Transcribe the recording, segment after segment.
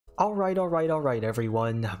Alright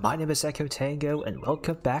everyone, my name is EchoTango and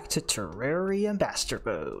welcome back to Terraria Master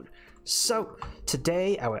Mode. So,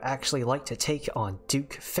 today I would actually like to take on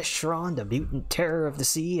Duke Fishron, the mutant terror of the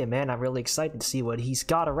sea, and man, I'm really excited to see what he's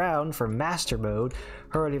got around for Master Mode.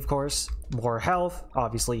 Heard, of course, more health,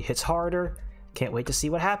 obviously hits harder, can't wait to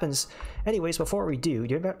see what happens. Anyways, before we do,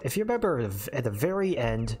 if you remember at the very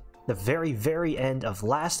end, the very end of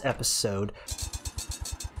last episode...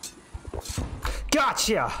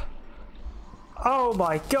 Gotcha! Oh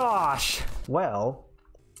my gosh! Well,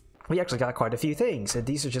 we actually got quite a few things, and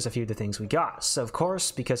these are just a few of the things we got. So of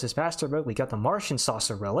course, because it's Master Mode, we got the Martian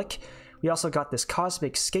Saucer Relic. We also got this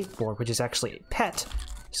Cosmic Skateboard, which is actually a pet.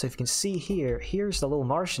 So if you can see here, here's the little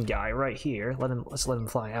Martian guy right here. Let's let him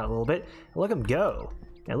fly out a little bit. Look him go!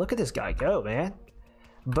 And look at this guy go, man!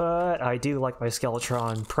 But I do like my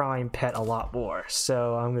Skeletron Prime pet a lot more,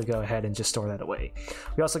 so I'm gonna go ahead and just store that away.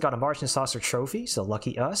 We also got a Martian Saucer trophy, so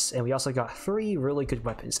lucky us, and we also got 3 really good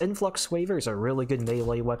weapons. Influx Waver is a really good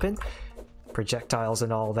melee weapon. Projectiles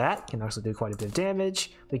and all that can also do quite a bit of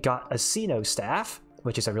damage. We got a Xeno Staff,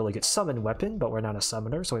 which is a really good summon weapon, but we're not a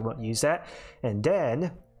summoner, so we won't use that. And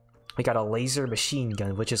then we got a laser machine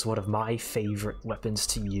gun, which is one of my favorite weapons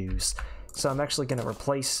to use. So I'm actually going to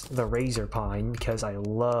replace the Razor Pine because I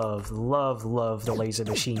love the laser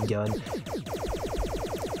machine gun.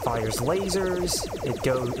 Fires lasers,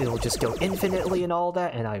 it'll just go infinitely and all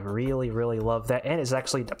that, and I really love that. And it's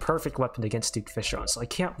actually the perfect weapon against Duke Fishron, so I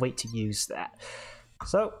can't wait to use that.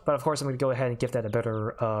 So, but of course I'm going to go ahead and give that a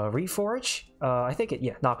better reforge. I think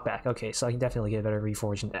knockback. Okay, so I can definitely get a better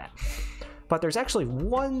reforge than that. But there's actually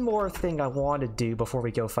one more thing I want to do before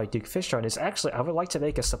we go fight Duke Fishron. Is actually I would like to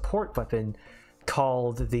make a support weapon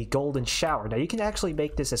called the Golden Shower. Now you can actually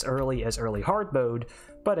make this as early hard mode,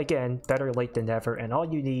 but again, better late than never, and all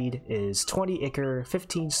you need is 20 Ichor,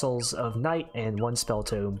 15 Souls of Night, and 1 Spell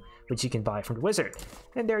Tome, which you can buy from the wizard.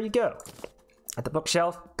 And there you go. At the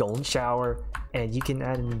bookshelf, Golden Shower, and you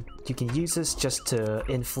can use this just to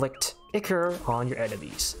inflict Ichor on your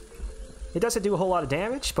enemies. It doesn't do a whole lot of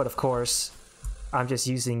damage, but of course, I'm just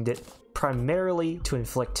using it primarily to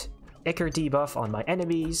inflict Ichor debuff on my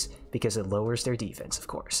enemies because it lowers their defense, of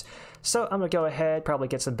course. So I'm gonna go ahead, probably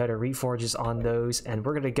get some better reforges on those, and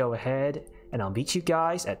we're gonna go ahead and I'll meet you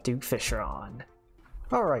guys at Duke Fishron.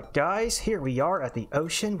 Alright guys, here we are at the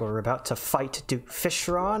ocean. We're about to fight Duke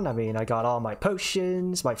Fishron. I mean, I got all my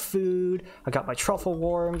potions, my food, I got my truffle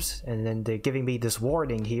worms, and then they're giving me this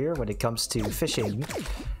warning here when it comes to fishing.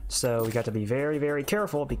 So we got to be very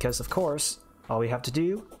careful because, of course, all we have to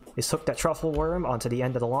do is hook that truffle worm onto the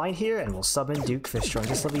end of the line here, and we'll summon Duke Fishron.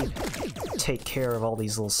 Just let me take care of all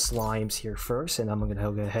these little slimes here first, and I'm going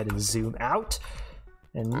to go ahead and zoom out.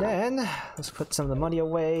 And then, let's put some of the money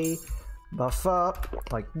away. Buff up,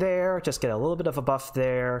 like there. Just get a little bit of a buff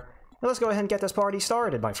there. And let's go ahead and get this party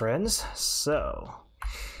started, my friends. So,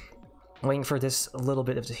 waiting for this little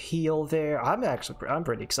bit of the heal there. I'm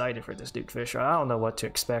pretty excited for this Duke Fishron. I don't know what to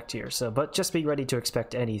expect here, but just be ready to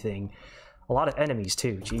expect anything. A lot of enemies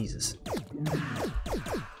too, Jesus.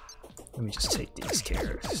 Let me just take these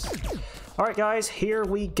characters. Alright guys, here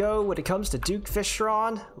we go when it comes to Duke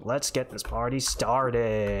Fishron. Let's get this party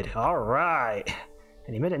started. Alright.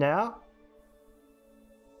 Any minute now.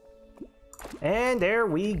 And there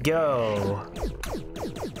we go.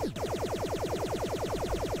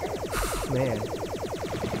 Man.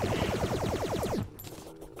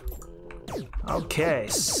 Okay,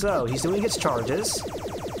 so he's doing his charges.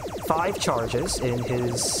 5 charges in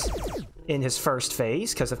his first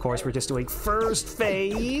phase, because of course we're just doing first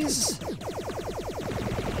phase.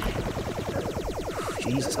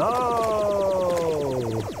 Jesus.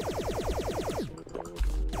 Oh!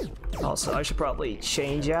 Also, I should probably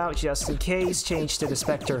change out just in case. Change to the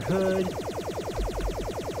Spectre Hood.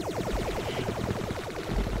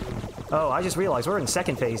 Oh, I just realized we're in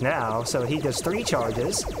second phase now, so he does 3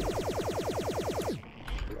 charges.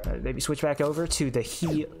 Maybe switch back over to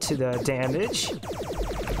the damage.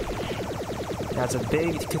 That's a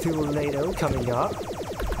big Cthulhu NATO coming up.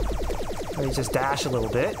 Let me just dash a little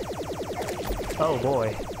bit. Oh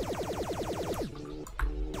boy.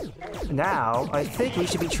 Now, I think we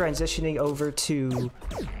should be transitioning over to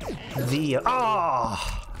the...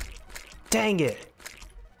 Oh! Dang it!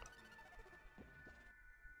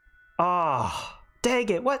 Oh! Dang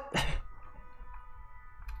it, what?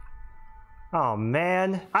 Oh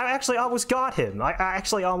man, I actually almost got him. I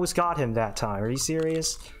actually almost got him that time. Are you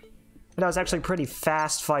serious? That was actually a pretty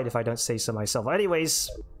fast fight if I don't say so myself.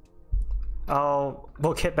 Anyways,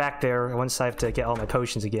 we'll get back there once I have to get all my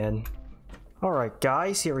potions again. Alright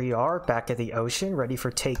guys, here we are, back at the ocean, ready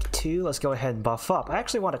for take 2. Let's go ahead and buff up. I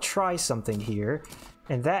actually want to try something here.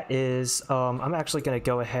 And that is, I'm actually going to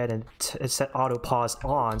go ahead and set auto pause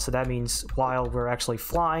on, so that means while we're actually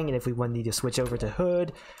flying, and if we need to switch over to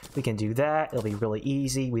hood, we can do that. It'll be really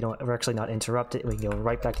easy. We're actually not interrupted. We can go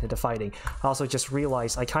right back into fighting. I also just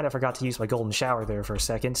realized I kind of forgot to use my golden shower there for a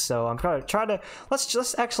second, so I'm going to try to, let's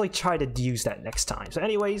just actually try to use that next time. So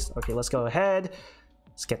anyways, okay, let's go ahead.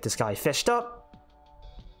 Let's get this guy fished up.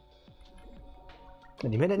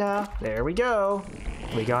 Any minute now. There we go.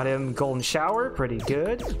 We got him golden shower. Pretty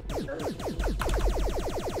good.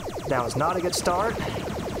 That was not a good start.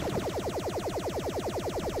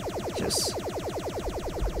 Just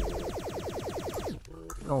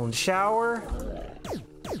golden shower.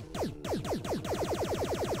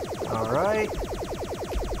 All right.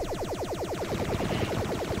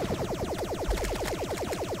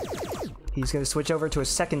 He's going to switch over to a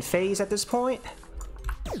second phase at this point.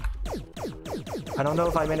 I don't know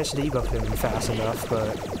if I managed to debuff him fast enough,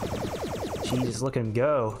 but jeez, look at him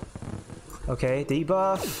go. Okay,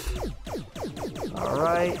 debuff.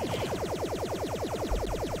 Alright.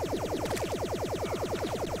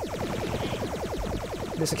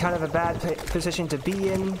 This is kind of a bad position to be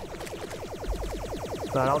in,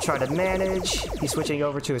 but I'll try to manage. He's switching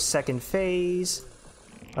over to a second phase.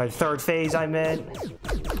 Or third phase, I meant.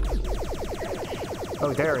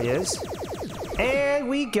 Oh, there he is. And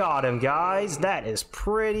we got him, guys. That is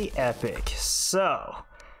pretty epic. So,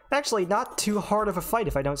 actually not too hard of a fight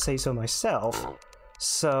if I don't say so myself.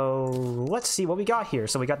 So, let's see what we got here.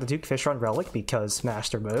 So we got the Duke Fishron relic because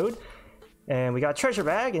master mode. And we got a treasure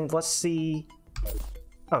bag, and let's see...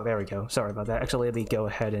 Oh, there we go. Sorry about that. Actually, let me go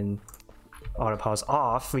ahead and auto pause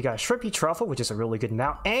off. We got a Shrimpy Truffle, which is a really good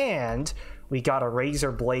mount, and we got a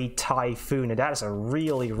Razor Blade Typhoon, and that is a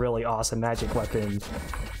really, really awesome magic weapon.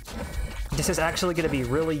 This is actually going to be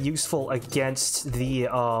really useful against the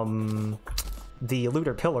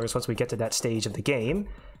looter pillars once we get to that stage of the game.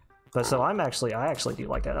 But so I actually do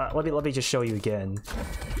like that. Let me just show you again.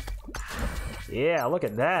 Yeah, look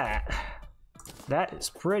at that. That is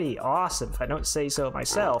pretty awesome, if I don't say so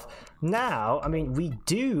myself. Now, I mean, we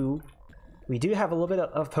do have a little bit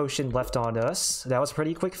of potion left on us. That was a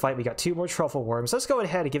pretty quick fight. We got 2 more truffle worms. Let's go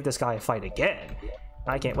ahead and give this guy a fight again.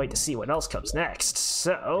 I can't wait to see what else comes next.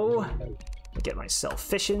 So, let me get myself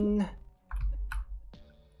fishing.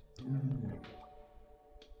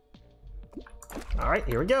 Alright,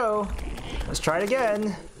 here we go. Let's try it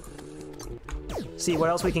again. See what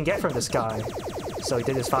else we can get from this guy. So he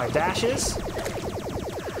did his 5 dashes.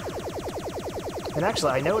 And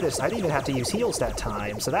actually, I noticed I didn't even have to use heals that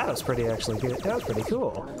time, so that was pretty actually good. That was pretty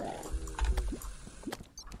cool.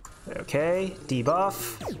 Okay,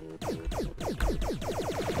 debuff.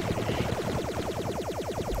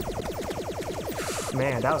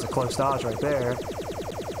 Man, that was a close dodge right there.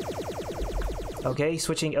 Okay,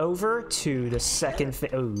 switching over to the second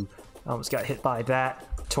oh, almost got hit by that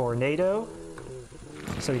tornado.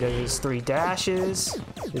 So he does his 3 dashes,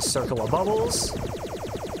 his circle of bubbles.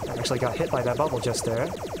 I actually got hit by that bubble just there.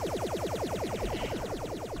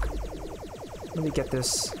 Let me get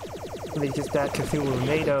this. Let me get that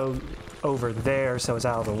Cthulhu-nado over there so it's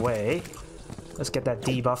out of the way. Let's get that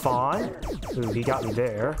debuff on. Ooh, he got me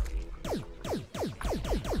there.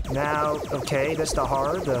 Now, okay, that's the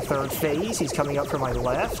 3rd phase. He's coming up from my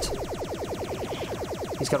left.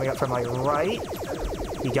 He's coming up from my right.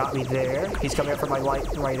 He got me there. He's coming up from my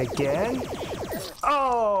right again.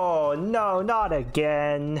 Oh, no, not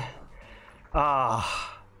again.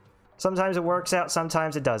 Sometimes it works out,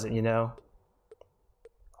 sometimes it doesn't, you know?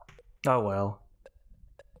 Oh, well.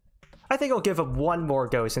 I think I'll give him one more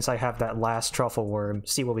go since I have that last truffle worm.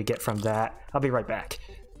 See what we get from that. I'll be right back.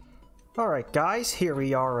 Alright guys, here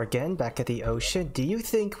we are again back at the ocean. Do you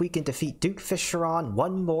think we can defeat Duke Fishron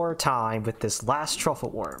one more time with this last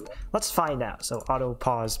truffle worm? Let's find out. So auto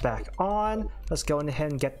pause back on. Let's go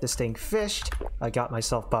ahead and get this thing fished. I got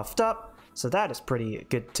myself buffed up, so that is pretty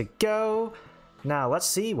good to go. Now let's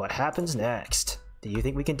see what happens next. Do you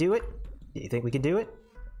think we can do it? Do you think we can do it?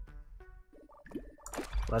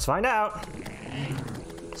 Let's find out.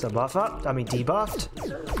 So buff up, I mean debuffed.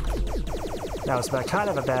 That was kind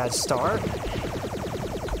of a bad start.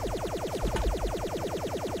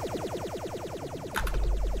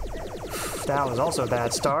 That was also a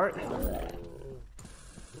bad start.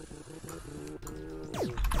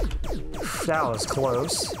 That was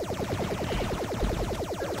close.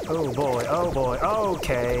 Oh boy, oh boy,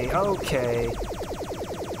 okay, okay.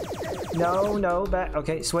 No, no, back,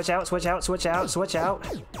 okay, switch out, switch out, switch out, switch out.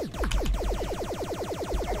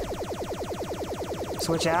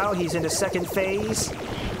 Switch out, he's in the 2nd phase.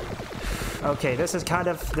 Okay, this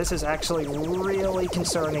is actually really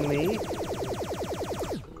concerning me.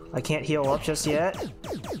 I can't heal up just yet.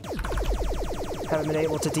 Haven't been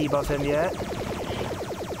able to debuff him yet.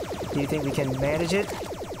 Do you think we can manage it?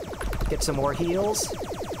 Get some more heals?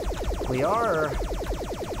 We are.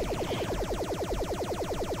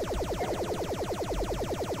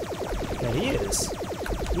 Yeah, he is.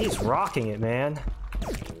 He's rocking it, man.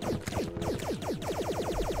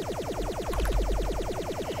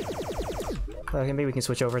 Okay, maybe we can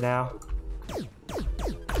switch over now.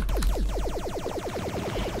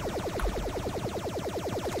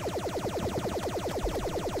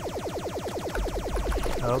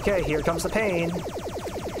 Okay, here comes the pain.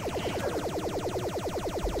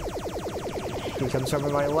 He comes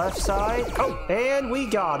from my left side. Oh, and we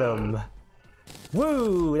got him.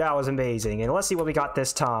 Woo, that was amazing. And let's see what we got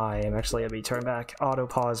this time. Actually, let me turn back, auto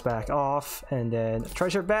pause back off, and then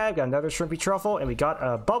treasure bag, got another shrimpy truffle, and we got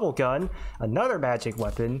a bubble gun, another magic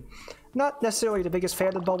weapon. Not necessarily the biggest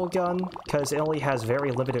fan of bubble gun, because it only has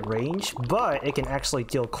very limited range, but it can actually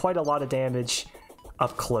deal quite a lot of damage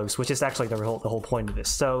up close, which is actually the whole point of this.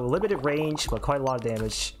 So limited range, but quite a lot of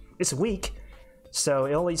damage. It's weak, so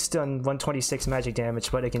it only's done 126 magic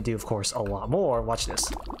damage, but it can do, of course, a lot more. Watch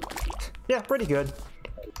this. Yeah, pretty good.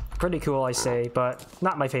 Pretty cool, I say, but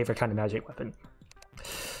not my favorite kind of magic weapon.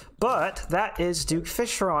 But that is Duke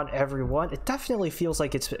Fishron, everyone. It definitely feels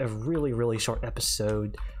like it's a really, really short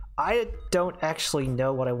episode. I don't actually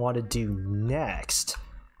know what I want to do next.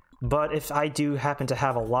 But if I do happen to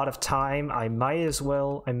have a lot of time, I may as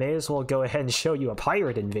well go ahead and show you a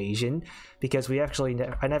pirate invasion, because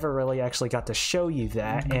I never really actually got to show you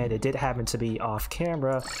that, and it did happen to be off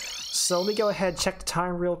camera. So let me go ahead, check the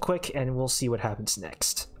time real quick, and we'll see what happens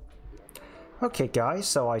next. Okay guys,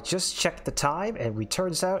 so I just checked the time, and it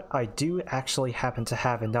turns out I do actually happen to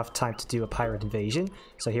have enough time to do a pirate invasion.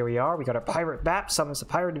 So here we are, we got our pirate map, summons a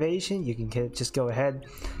pirate invasion. You can just go ahead,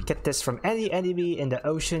 get this from any enemy in the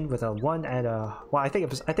ocean with a 1 and a, well, I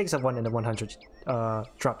think it's a 1 in a 100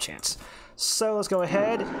 drop chance. So let's go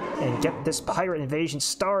ahead and get this pirate invasion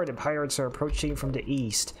started. Pirates are approaching from the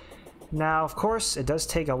east. Now, of course, it does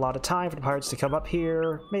take a lot of time for the pirates to come up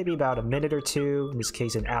here, maybe about a minute or two, in this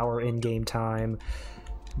case an hour in-game time,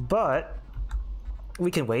 but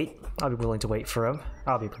we can wait. I'll be willing to wait for them.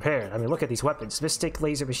 I'll be prepared. I mean, look at these weapons. Mystic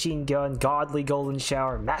Laser Machine Gun, Godly Golden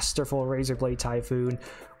Shower, Masterful Razor Blade Typhoon.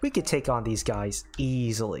 We could take on these guys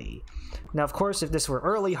easily. Now, of course, if this were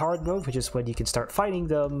early hard mode, which is when you can start fighting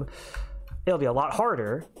them, it'll be a lot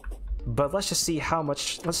harder. But let's just see how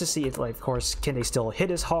much, let's just see if, like, of course, can they still hit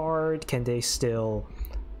as hard? Can they still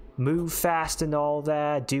move fast and all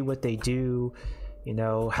that? Do what they do? You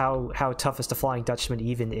know, how tough is the Flying Dutchman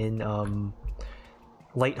even in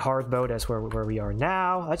late hard mode as where we are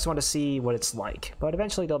now? I just want to see what it's like. But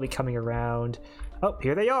eventually they'll be coming around. Oh,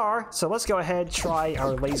 here they are! So let's go ahead, try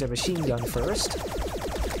our laser machine gun first.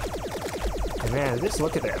 And man, just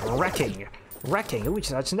look at that, wrecking! Ooh, I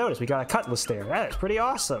just noticed we got a cutlass there. That is pretty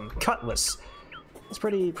awesome. Cutlass. It's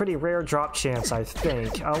pretty rare drop chance, I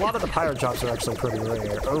think. A lot of the pirate drops are actually pretty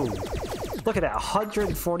rare. Oh, look at that.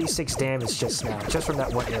 146 damage just now, just from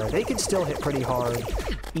that one arrow. They can still hit pretty hard,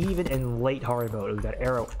 even in late hard mode. Ooh, that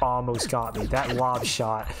arrow almost got me. That lob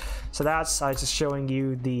shot. So that's just showing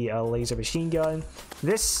you the laser machine gun.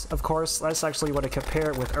 This, of course, that's actually what I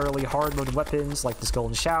compare it with early hard mode weapons like this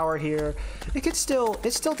golden shower here. It still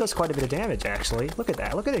does quite a bit of damage, actually. Look at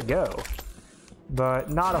that. Look at it go. But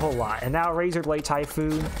not a whole lot. And now Razor Blade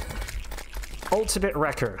Typhoon, ultimate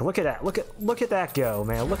wrecker. Look at that. Look at that go,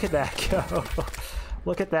 man. Look at that go.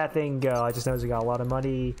 Look at that thing go. I just noticed we got a lot of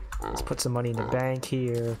money. Let's put some money in the bank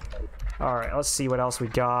here. All right, let's see what else we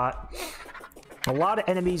got. A lot of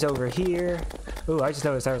enemies over here. Ooh, I just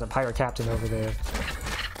noticed there was a pirate captain over there.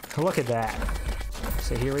 Look at that.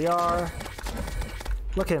 So here we are.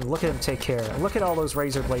 Look at him take care. Look at all those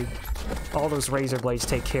razor blades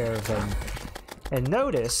take care of him. And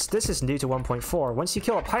notice, this is new to 1.4. Once you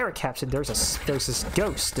kill a pirate captain, there's this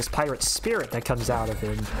ghost, this pirate spirit that comes out of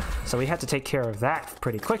him. So we have to take care of that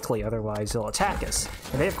pretty quickly, otherwise they'll attack us.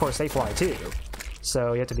 And they, of course, they fly too.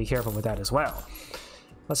 So you have to be careful with that as well.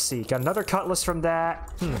 Let's see, got another cutlass from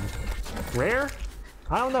that. Rare?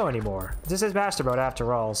 I don't know anymore. This is Master Mode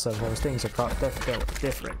after all, so those things are definitely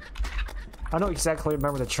different. I don't exactly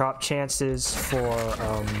remember the drop chances for,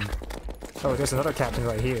 oh, there's another captain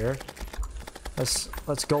right here.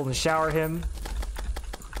 Let's golden shower him.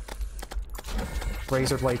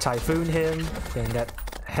 Razor Blade Typhoon him. And that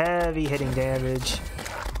heavy hitting damage.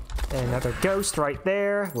 And another ghost right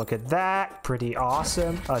there. Look at that. Pretty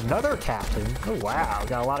awesome. Another captain. Oh, wow.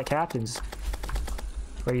 Got a lot of captains.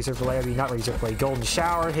 Razor Blade, not Razor Blade. Golden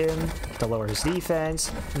shower him to lower his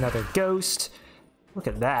defense. Another ghost. Look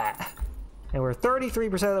at that. And we're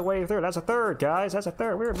 33% of the way through. That's a third, guys. That's a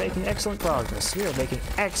third. We're making excellent progress. We are making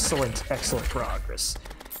excellent progress.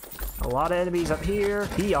 A lot of enemies up here.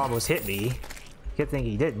 He almost hit me. Good thing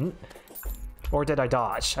he didn't. Or did I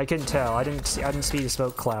dodge? I couldn't tell. I didn't see the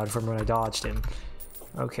smoke cloud from when I dodged him.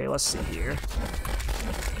 Okay, let's see here.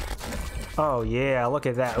 Oh yeah, look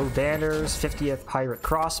at that. Oh, banners. 50th pirate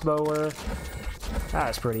crossbower.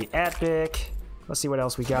 That's pretty epic. Let's see what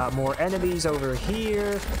else we got. More enemies over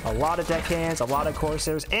here. A lot of deckhands, a lot of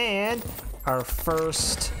corsairs, and our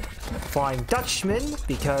first Flying Dutchman,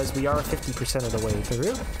 because we are 50% of the way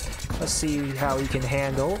through. Let's see how he can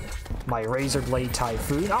handle my Razor Blade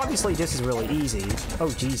Typhoon. Obviously, this is really easy. Oh,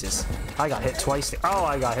 Jesus. I got hit twice. Oh,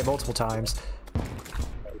 I got hit multiple times.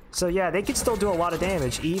 So yeah, they can still do a lot of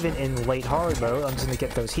damage, even in late hard mode. I'm just gonna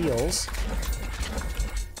get those heals.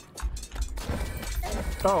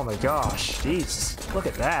 Oh my gosh, jeez, look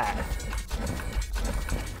at that.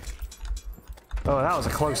 Oh, that was a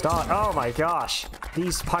close dodge. Oh my gosh,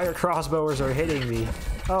 these pirate crossbowers are hitting me.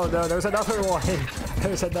 Oh no, there's another one.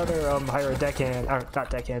 There's another pirate deckhand, or not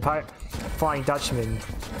deckhand, pirate Flying Dutchman.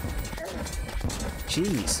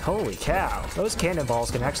 Jeez, holy cow. Those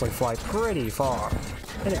cannonballs can actually fly pretty far.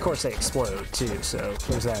 And of course they explode too, so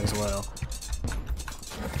there's that as well.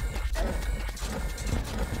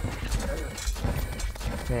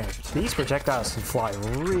 Man, these projectiles can fly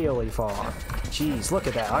really far. Jeez, look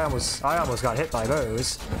at that. I almost got hit by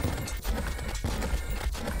those.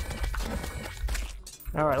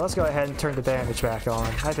 Alright, let's go ahead and turn the damage back on.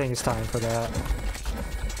 I think it's time for that.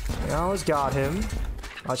 We almost got him.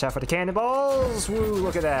 Watch out for the cannonballs. Woo,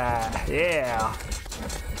 look at that. Yeah.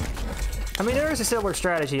 I mean, there is a similar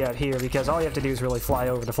strategy out here because all you have to do is really fly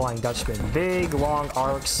over the Flying Dutchman. Big, long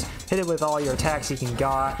arcs, hit it with all your attacks you can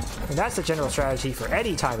got, and that's the general strategy for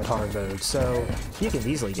any time in hard mode, so you can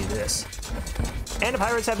easily do this. And the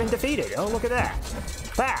pirates have been defeated. Oh, look at that.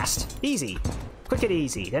 Fast. Easy. Quick and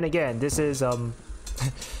easy. Then again, this is,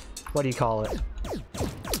 what do you call it?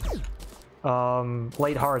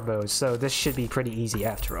 Late hard mode, so this should be pretty easy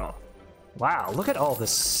after all. Wow, look at all this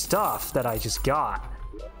stuff that I just got.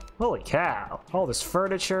 Holy cow. All this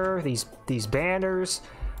furniture, these banners,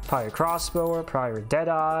 pirate crossbower, pirate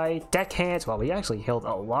deadeye, deckhands. Well, we actually killed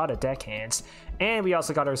a lot of deckhands. And we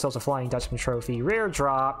also got ourselves a Flying Dutchman trophy, rare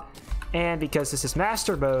drop. And because this is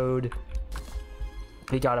master mode,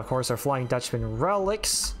 we got, of course, our Flying Dutchman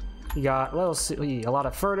relics. We got, well, see, a lot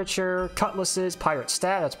of furniture, cutlasses, pirate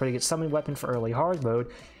stat. That's a pretty good summoning weapon for early hard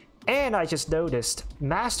mode. And I just noticed,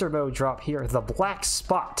 master mode drop here, the Black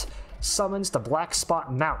Spot. Summons the Black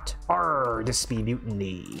Spot mount. Arr, this be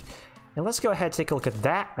mutiny. And let's go ahead and take a look at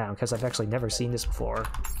that mount, because I've actually never seen this before.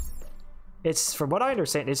 It's, from what I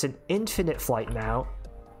understand, it's an infinite flight mount.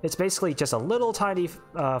 It's basically just a little tiny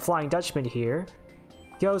Flying Dutchman here.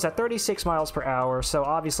 Goes at 36 miles per hour, so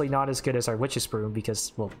obviously not as good as our Witch's Broom,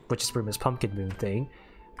 because, well, Witch's Broom is Pumpkin Moon thing.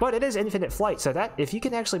 But it is infinite flight, so that if you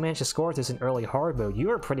can actually manage to score this in early hard mode, you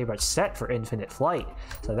are pretty much set for infinite flight.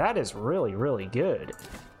 So that is really, really good.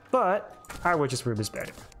 But our Witch's Broom is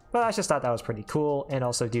better. But I just thought that was pretty cool, and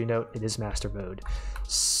also do note it is master mode.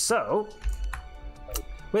 So,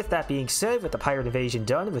 with that being said, with the pirate invasion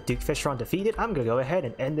done, with Duke Fishron defeated, I'm going to go ahead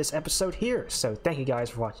and end this episode here. So thank you guys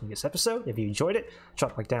for watching this episode. If you enjoyed it,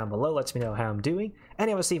 drop a like down below, lets me know how I'm doing. And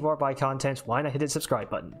if you want to see more of my content, why not hit the subscribe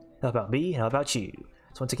button? How about me, how about you?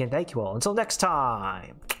 So once again, thank you all. Until next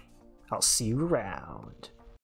time, I'll see you around.